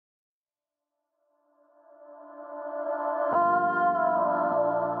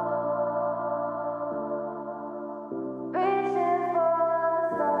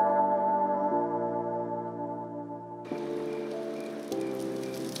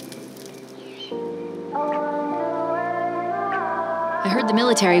heard the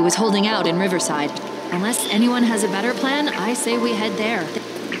military was holding out in Riverside. Unless anyone has a better plan, I say we head there.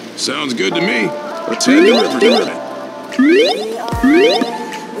 Sounds good to me. Let's head to Riverside. We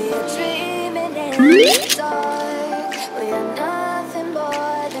are dreaming in the dark. We are nothing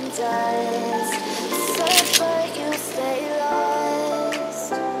more than dust. Search but you stay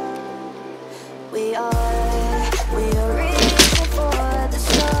lost. We are reaching for the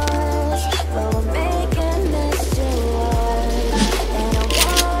stars, but we're making this too hard. And I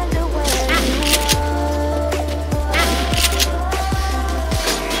wonder where you are.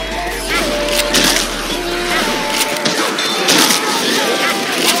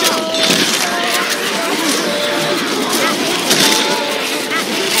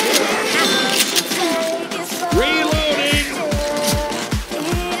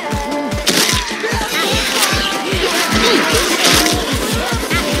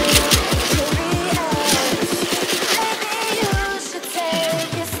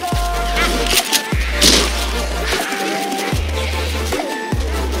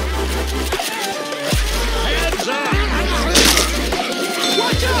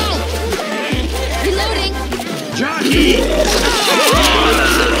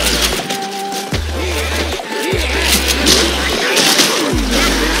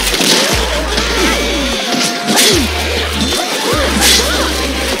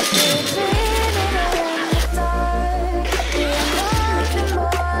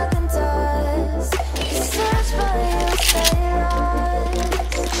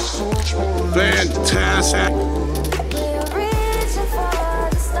 Fantastic.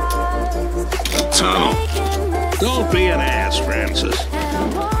 Tunnel. Don't be an ass, Francis.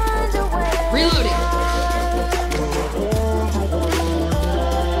 Reloading.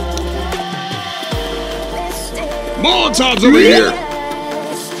 Molotovs over here.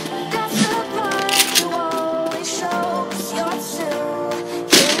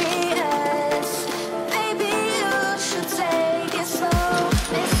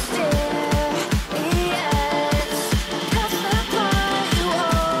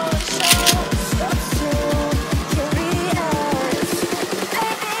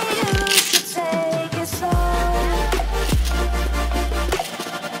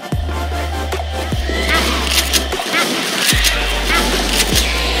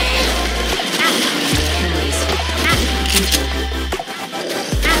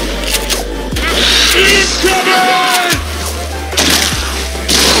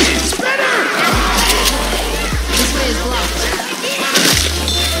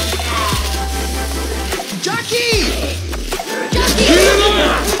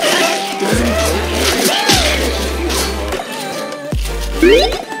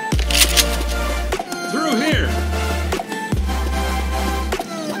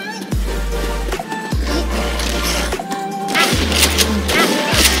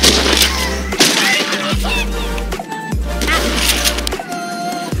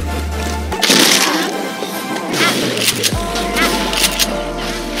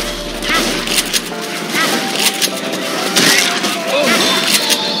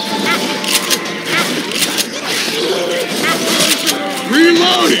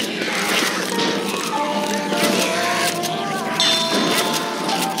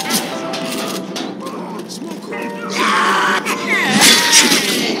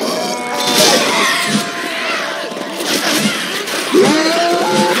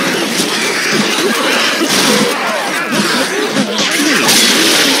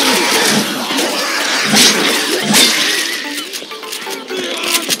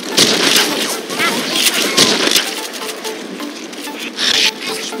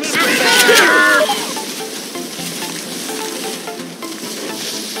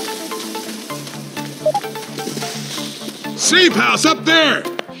 Safe house up there!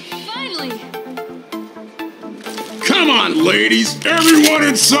 Finally! Come on, ladies! Everyone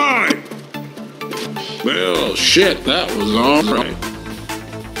inside! Well, shit, that was all right.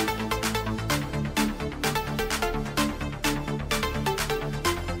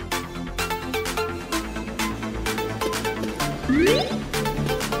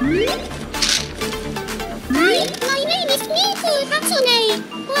 My name is Nico Hatsune.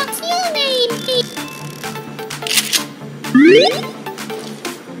 What's your name?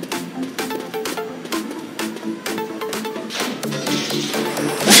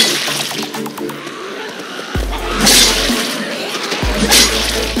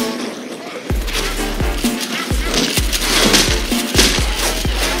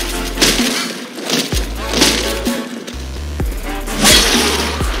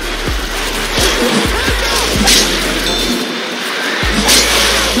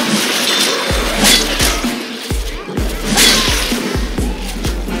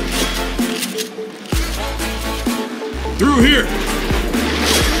 here!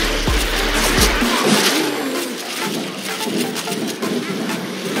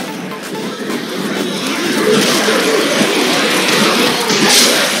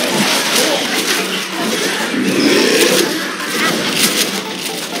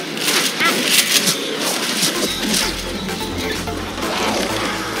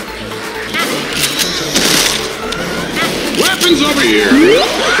 Weapons over here!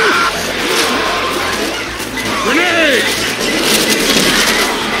 Grenade!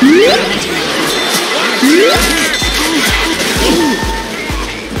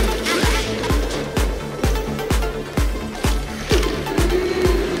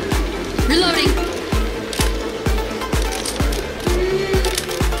 Reloading.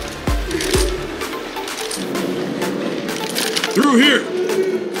 Through here!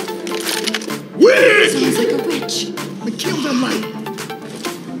 Witch! Sounds like a witch. We killed her, mate.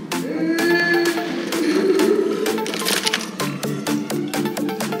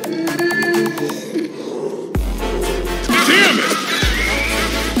 Damn it!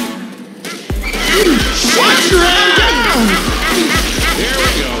 Watch your head down! There we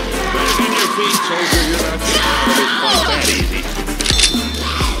go. Back on your feet, soldier. You're not quite that easy.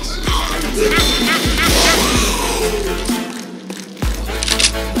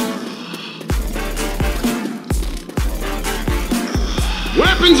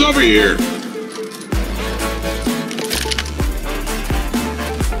 Weapons over here!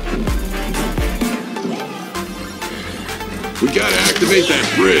 We gotta activate that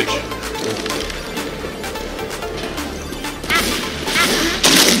bridge.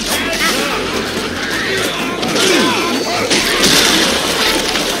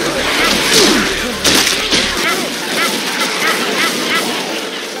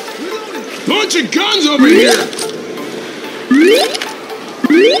 Bunch of guns over here!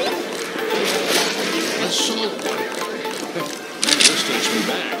 Assault rifle. This takes me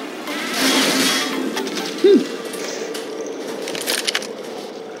back.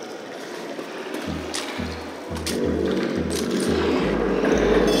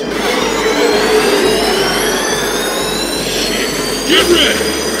 Get ready!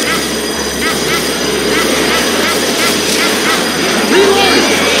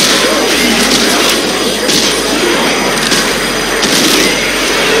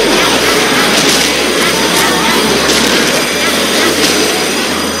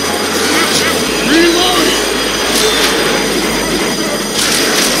 Reload!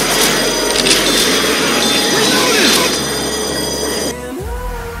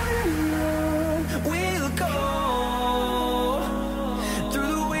 We'll go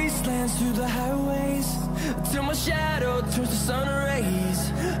through the wastelands, through the highways, till my shadow turns to sun rays.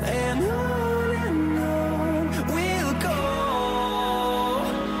 And on we'll go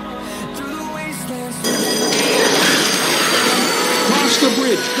through the wastelands. Cross the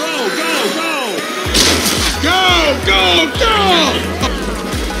bridge! Go, go, go! Go, go, go!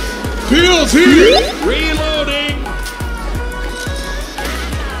 Pills here! Reloading!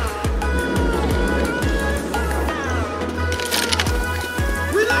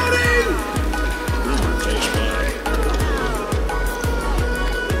 Reloading! Close by.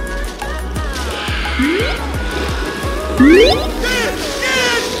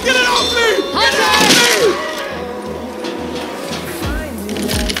 Get it off me! Get it off me!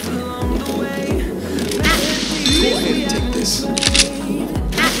 Go ahead and take this.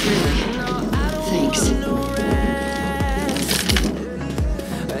 Thanks.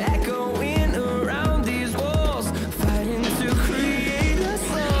 Echoing around these walls, fighting to create a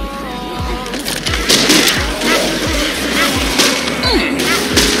song.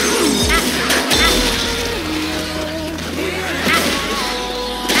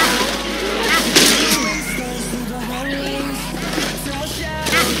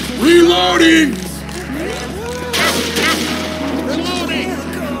 Reloading!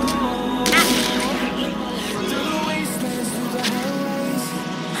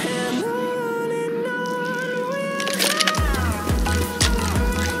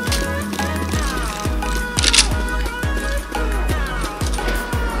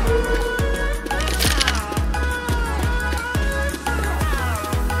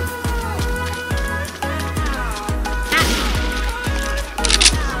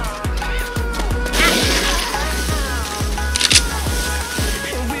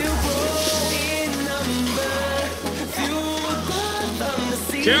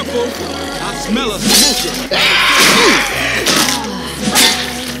 Careful! I smell a smoker!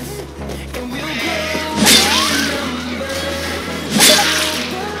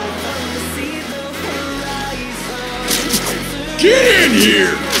 Get in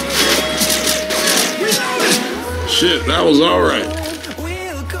here! shit, that was all right.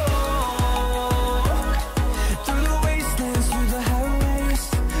 We'll go through the wastelands, through the highways,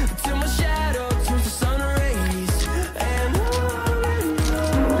 till my shadow turns to sun rays. And on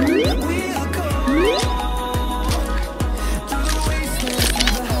we'll go through the wastelands,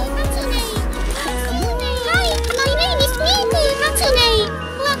 through the highways. Hi, my name is Nguyễn. What's your name?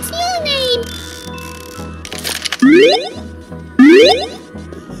 What's your name?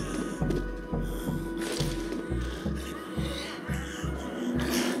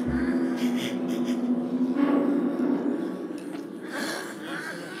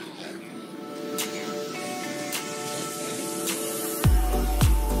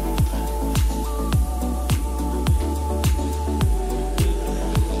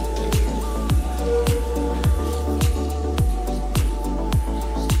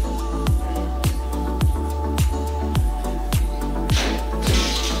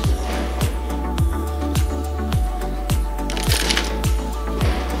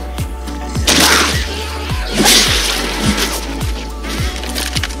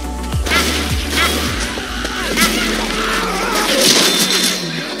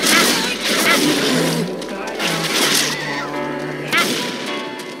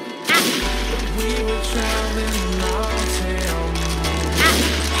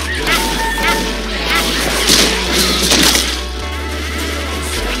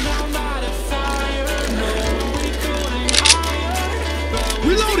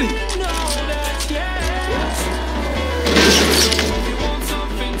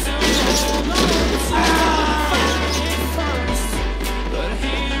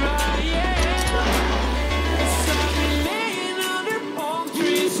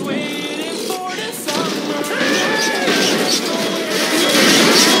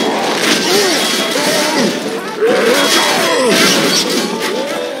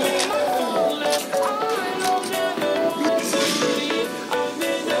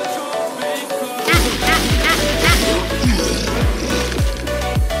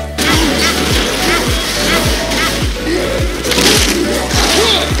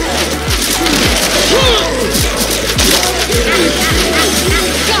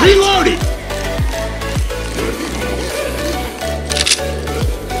 Reloading!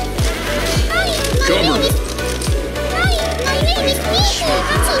 Cover. Hi, my name is Nguyễn.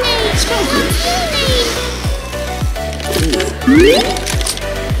 What's your name? What's your name?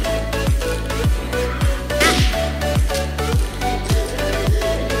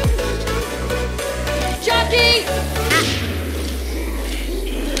 Jockey!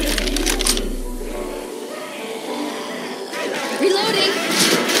 Reloading!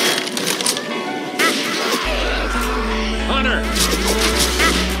 Hunter!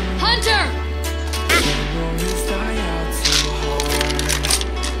 Hunter!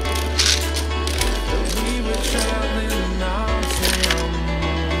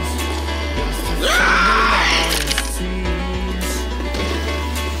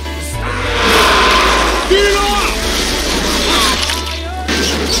 Get it off!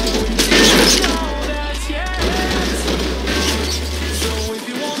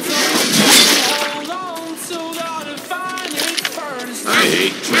 I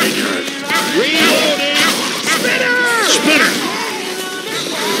hate train yards. Reloading! Spinner!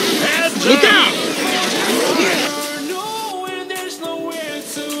 Heads Look up! out!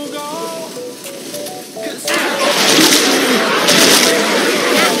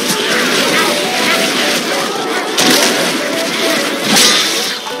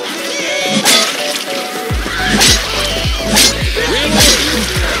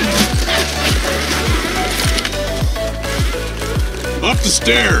 Up the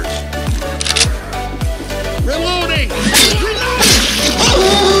stairs! Reloading!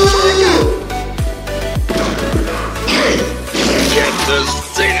 Get this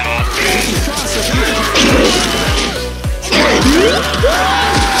thing off me!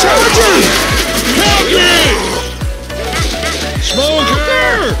 Charger! Help me!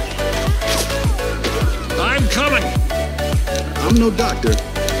 Smoker! I'm coming! I'm no doctor,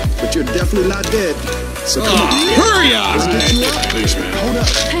 but you're definitely not dead. So come on. Hurry up! Let's get you up. Thanks, man. Hold up.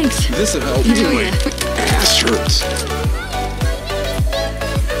 Thanks. This'll help. Even Oh, my yeah. ass hurts.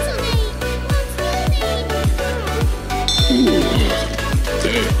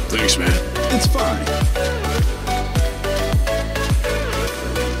 Hey, thanks, man. It's fine.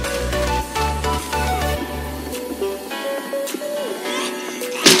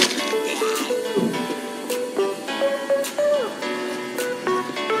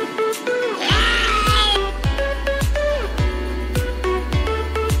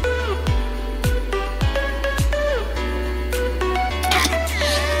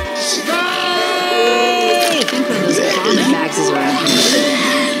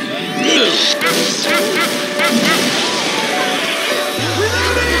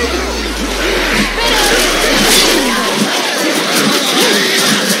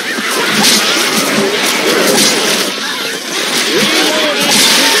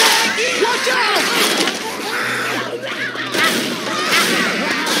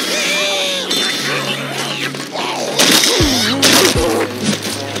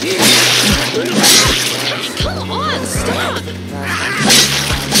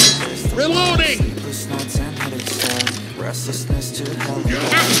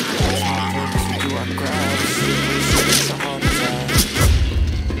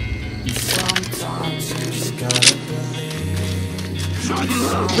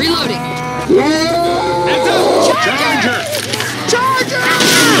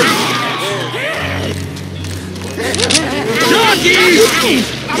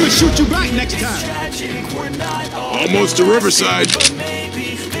 I'm gonna shoot you back next time. Almost to Riverside.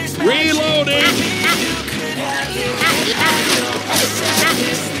 Reloading!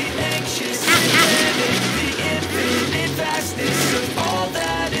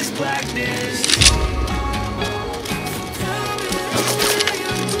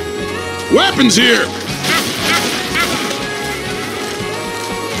 Weapons here!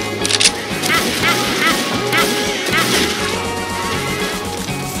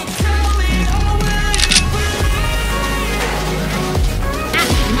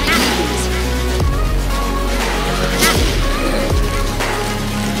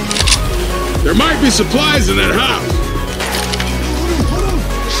 There might be supplies in that house. Hold on.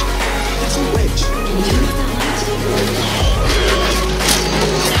 That's a witch.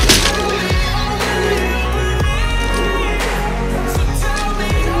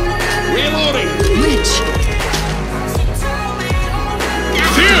 Reloading! Which?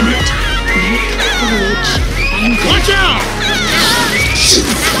 Damn it! Watch out!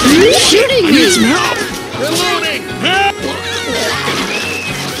 Are you shooting I me? need some help! Reloading! Help!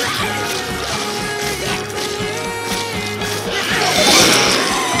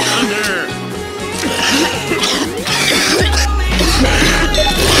 Under!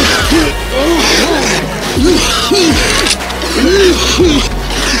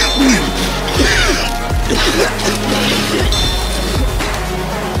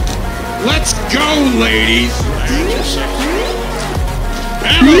 Let's go, ladies!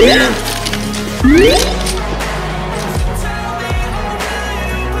 Ammo here!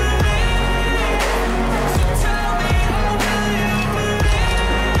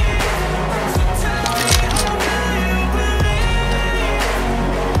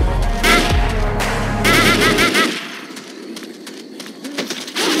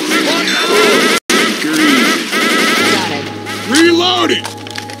 Got it. Reloading!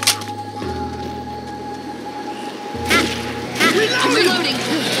 I'm reloading.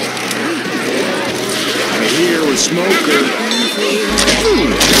 Here with Smoker.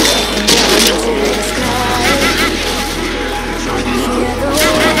 Reloading.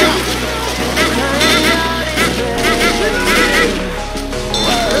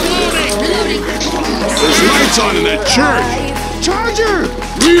 There's lights on in that church. Charger!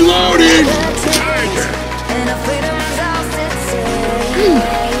 Reloading!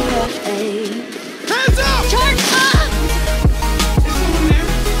 Hands up! Charge up!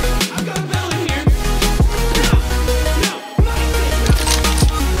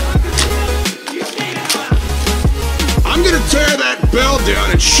 I'm gonna tear that bell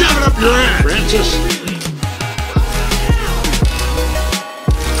down and shove it up your ass. Francis?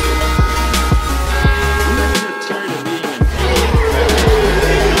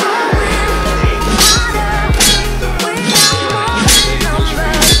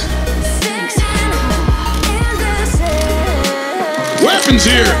 Weapons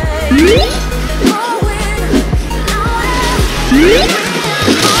here!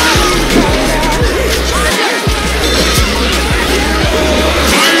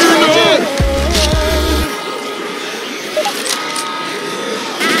 Fire in the hole!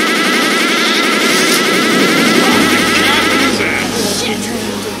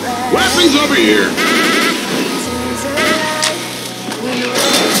 Weapons over here!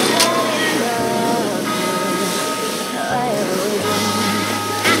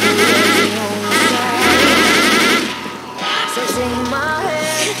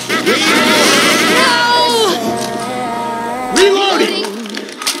 Reloading!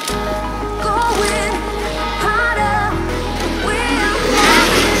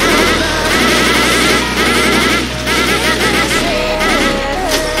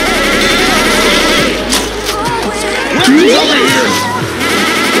 Weapons over here!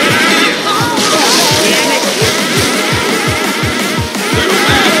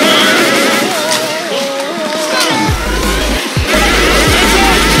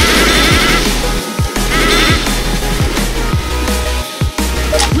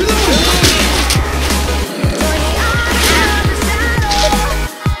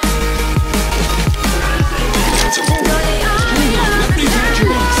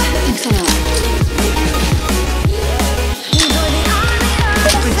 Thanks a lot.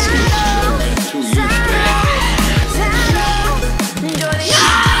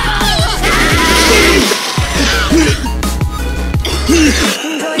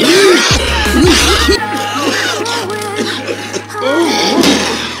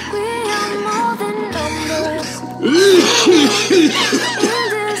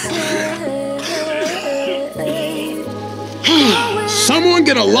 Someone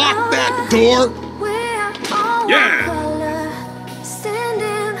gonna lock that door? Yeah!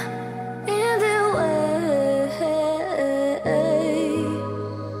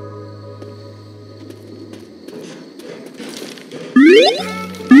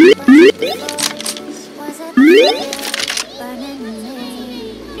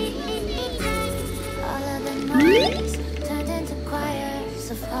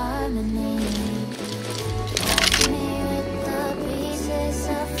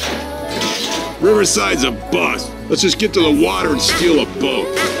 Riverside's a bust. Let's just get to the water and steal a boat.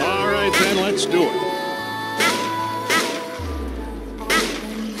 All right, then, let's do it.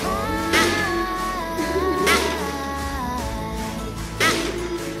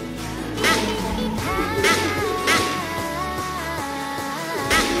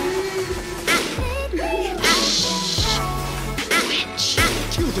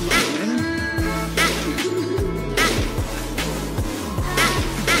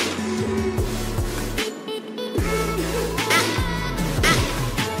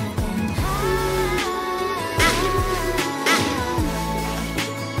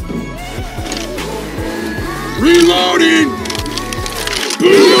 Reloading!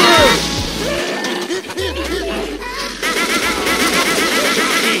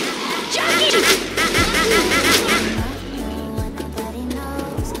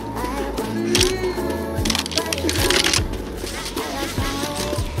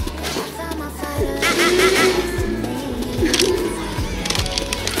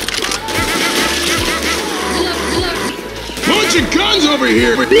 Bunch of guns over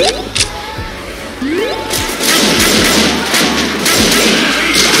here!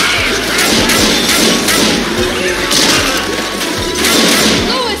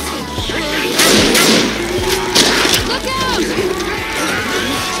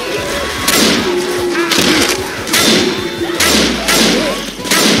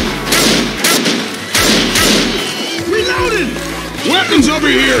 Weapons over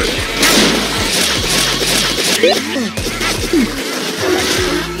here!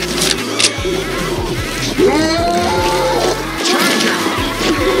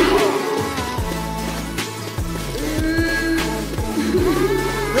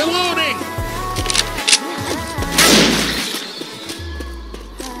 Reloading!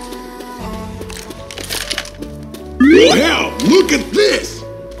 Well, hell, look at this!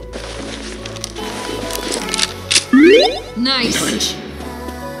 Nice.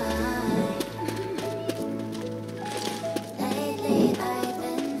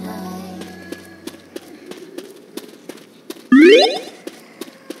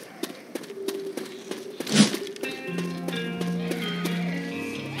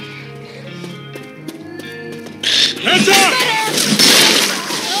 Heads up!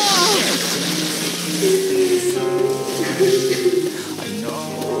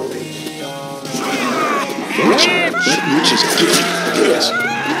 That witch is good. Yes.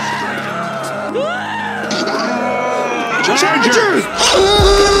 Charger!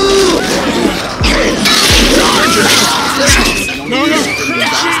 No, no!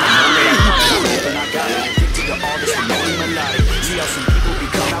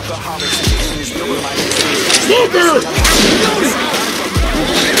 Smoker!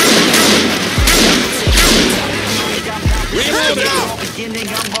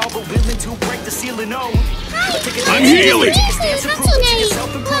 I'm healing!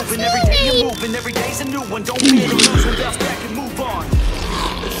 Every day's a new one. Don't be able to lose when bounce back and move on.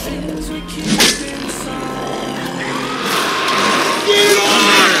 The things we keep inside. Get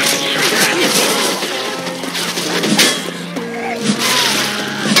on!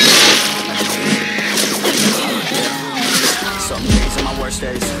 Some days are my worst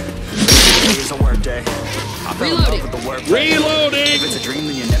days. Today's a work day. I fell in love with the work. Reloading! If it's a dream,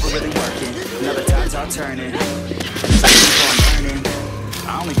 then you're never really working. Another time's I'll turn it. So I keep on learning.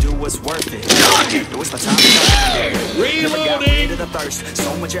 I only do what's worth it. It was my time to learn. Never got rid of the thirst.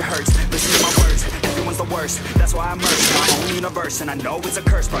 So much it hurts. Listen to my words. Everyone's the worst. That's why I'm immersed in my own universe. And I know it's a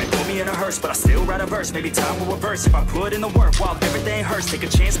curse. Probably put me in a hearse, but I still write a verse. Maybe time will reverse if I put in the work while everything hurts. Take a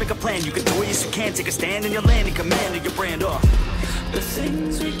chance, make a plan. You can do it, yes you can. Take a stand in your land and command of your brand. The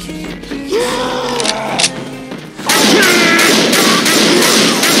things we keep.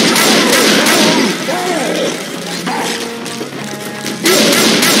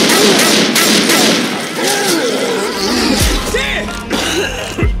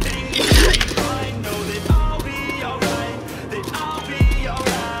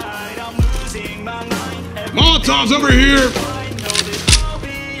 Molotov's over here!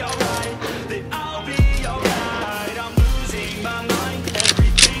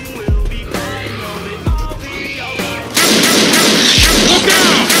 Look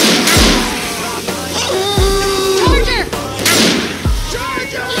out!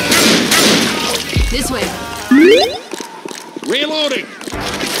 This way. Reloading!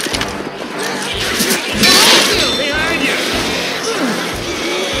 Behind you!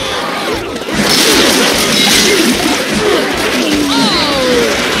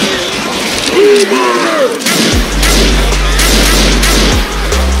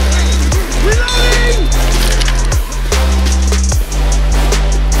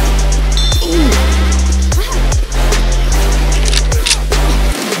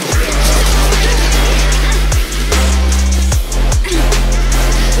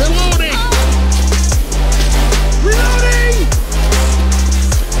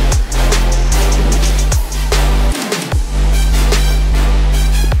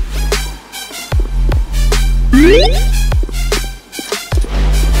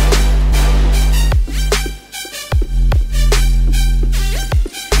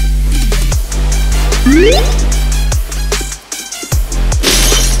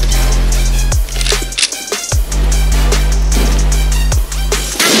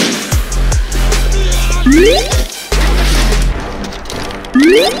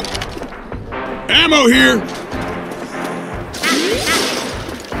 Ammo here!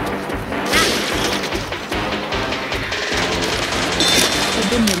 I've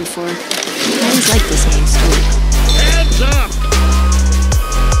been here before. I always like this main street. Heads up!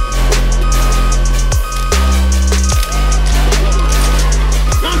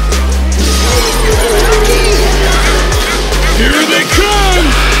 Here they come!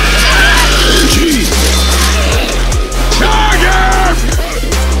 Jeez! Target!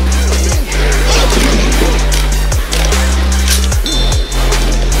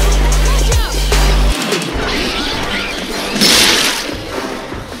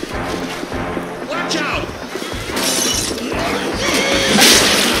 Watch out!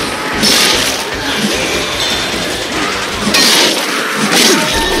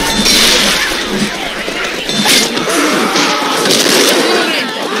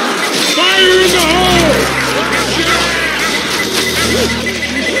 Fire in the hole!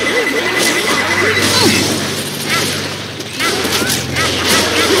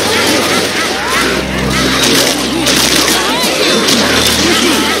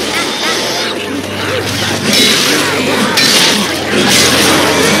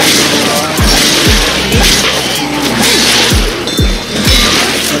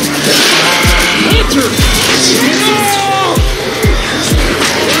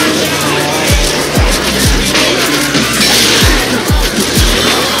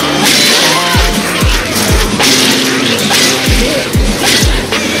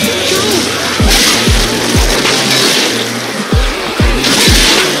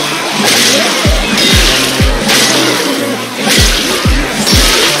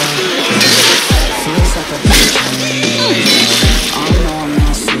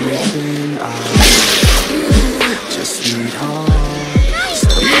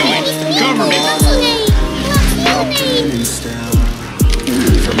 Cover me! What's your name?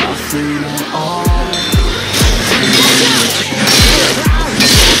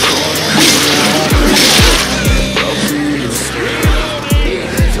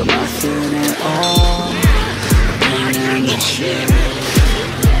 What's your name?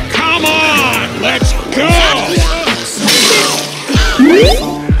 Come on! Let's go!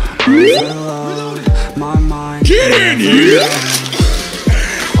 Get in here!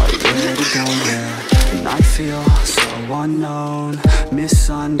 I feel so unknown,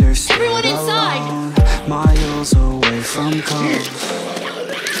 misunderstood. Everyone inside! Alone, miles away from coast.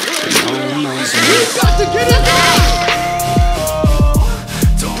 No one knows me. You've got to get in there!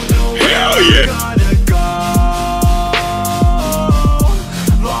 Don't know where Hell I'm yeah! gonna go.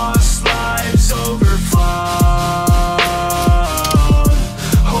 Lost lives overflowed,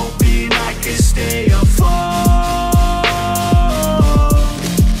 hoping I can stay afloat.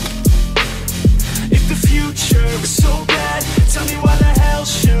 If the future is so bad, tell me why the hell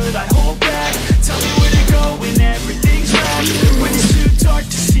should I hold back? Tell me where to go when everything's wrong, when it's too dark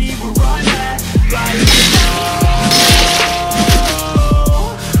to see where I'm at right now.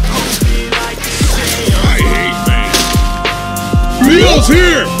 Hoping I can stay I hate man. Meal's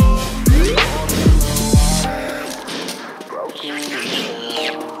here!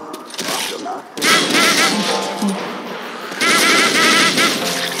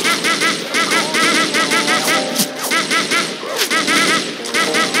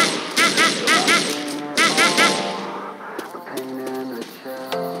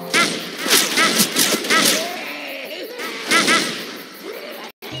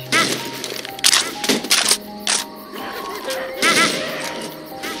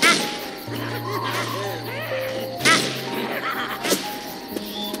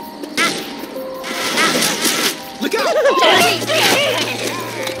 Look out!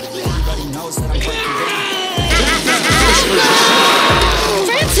 Everybody knows that I'm breaking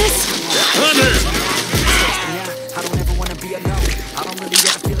Francis! Hunter! yeah, I don't ever wanna be alone. I don't really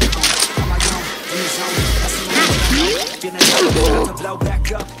ever feel at home. On my own, in the zone. That's the only one I know. Feeling like I'm about to blow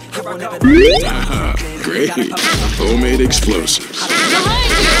back up. Here I go. Great. Homemade explosives.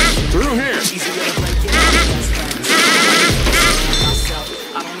 Through here!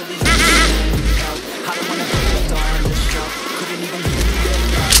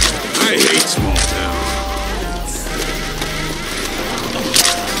 I hate small towns.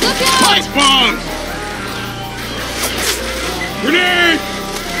 Look out! Pipe bomb! Grenade!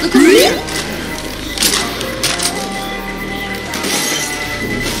 Look over here!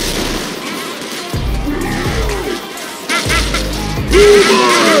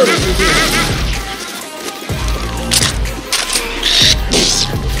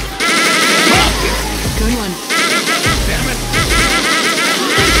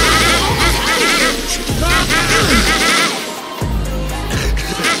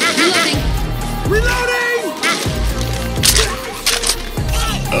 Reloading!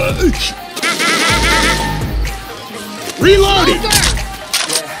 Reloading!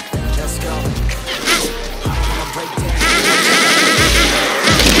 Let's go.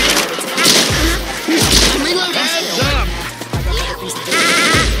 Heads up!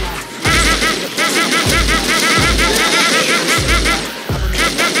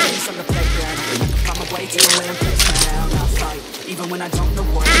 Even when I don't know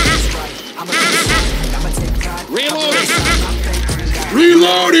what is right, I'ma take pride. Reloading!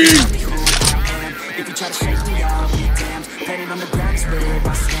 Reloading! If you try to shake me out, I'll be damned. Petted on the ground is where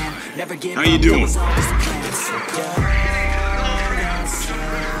I stand. Never give How you doing?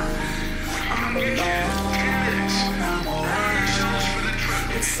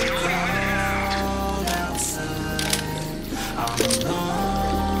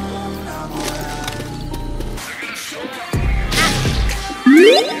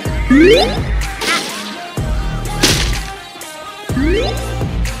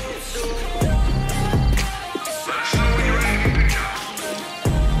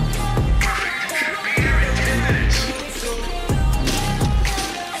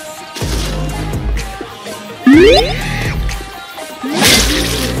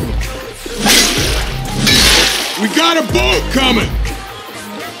 We got a boat coming!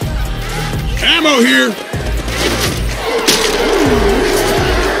 Ammo here!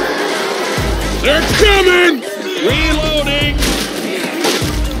 They're coming! Reloading!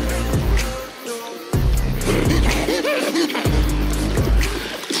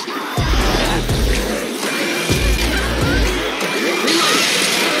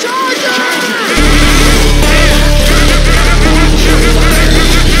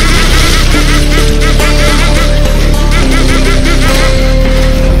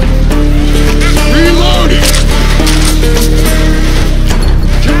 Reloading!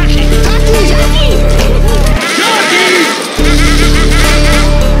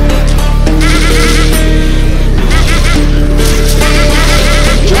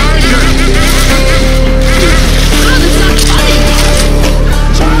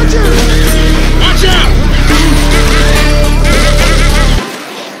 Watch out!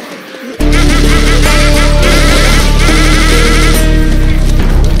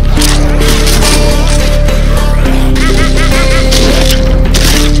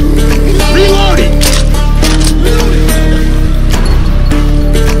 Reloading!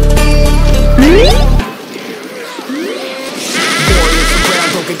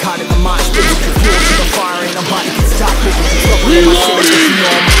 Broken, caught in the mosh pit. Fuel to the fire, ain't nobody can stop it. Reloading!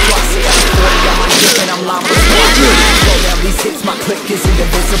 I'm liable to slow down these hits, my click is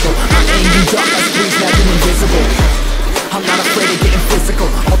indivisible. I aim you dark, I squeeze, now you invisible. I'm not afraid of getting physical.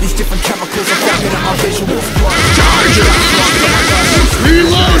 All these different chemicals are fogging up my visuals. Charger!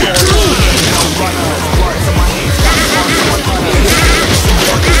 Reloading! Bloods on my hands, got slugs on my gunners. Bloods on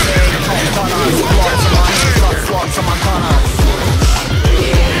my hands, got slugs on my gunners.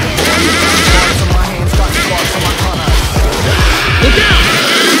 Bloods on my hands, got slugs on my gunners. Look out!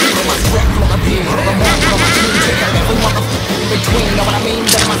 Put my sweat, put my beam, put my back, put my team. Take out every motherfucker in between. Know what I mean?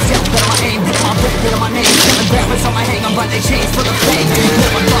 Better myself, better my aim, better my breath, better my name. Seven rappers on my hang, I'm running chains for the fame.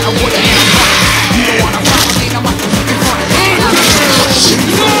 Never thought I would've been a rock. You don't wanna follow me, I'm about to make it fun.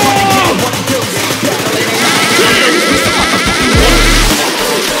 What to do? Battle it ain't Reloading! Watch my back, please.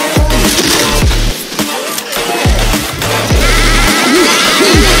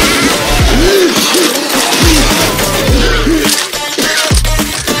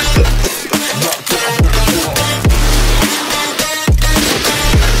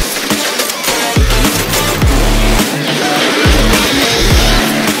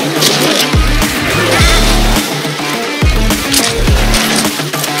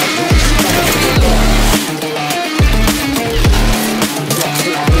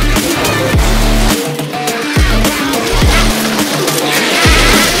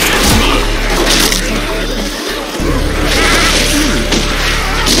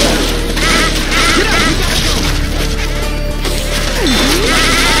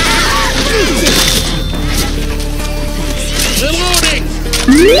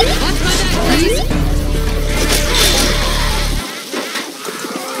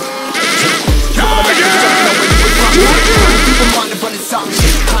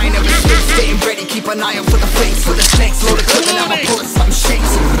 I ain't never switch, staying ready, keep an eye out for the fakes, for the snakes, load the clip and I'ma pull it, something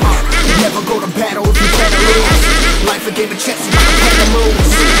shakes. Never go to battle if you plan to lose. Life a game of chess, you gotta play the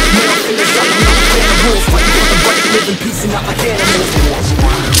moves. Middle fingers up, I'm not a fan of rules. Fighting for the right, live in peace and not like animals.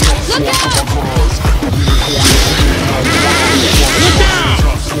 Look out! Look out!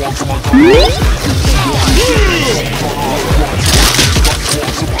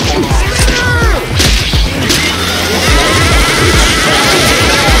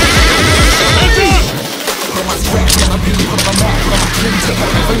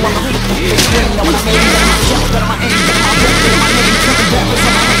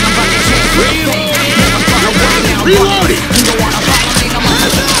 Reloading!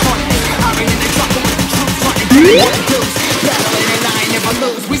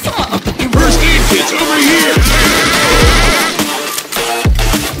 First aid kit's over here!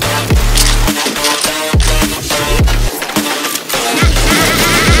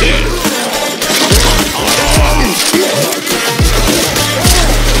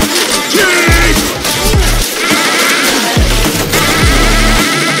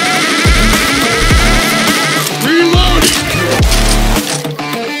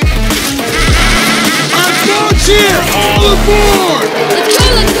 Here! All aboard! Let's go,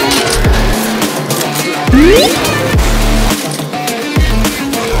 let's go!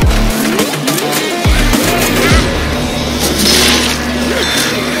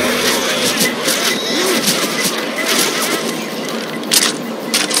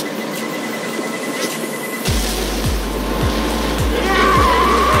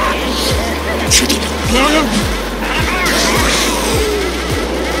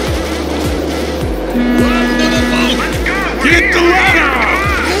 Get the ladder!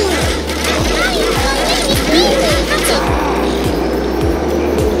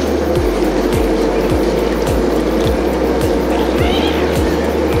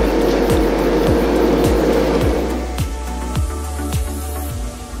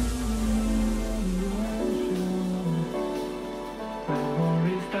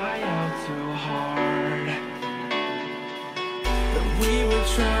 Memories die out too hard. That we were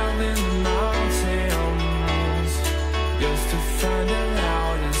traveling mountains just to find a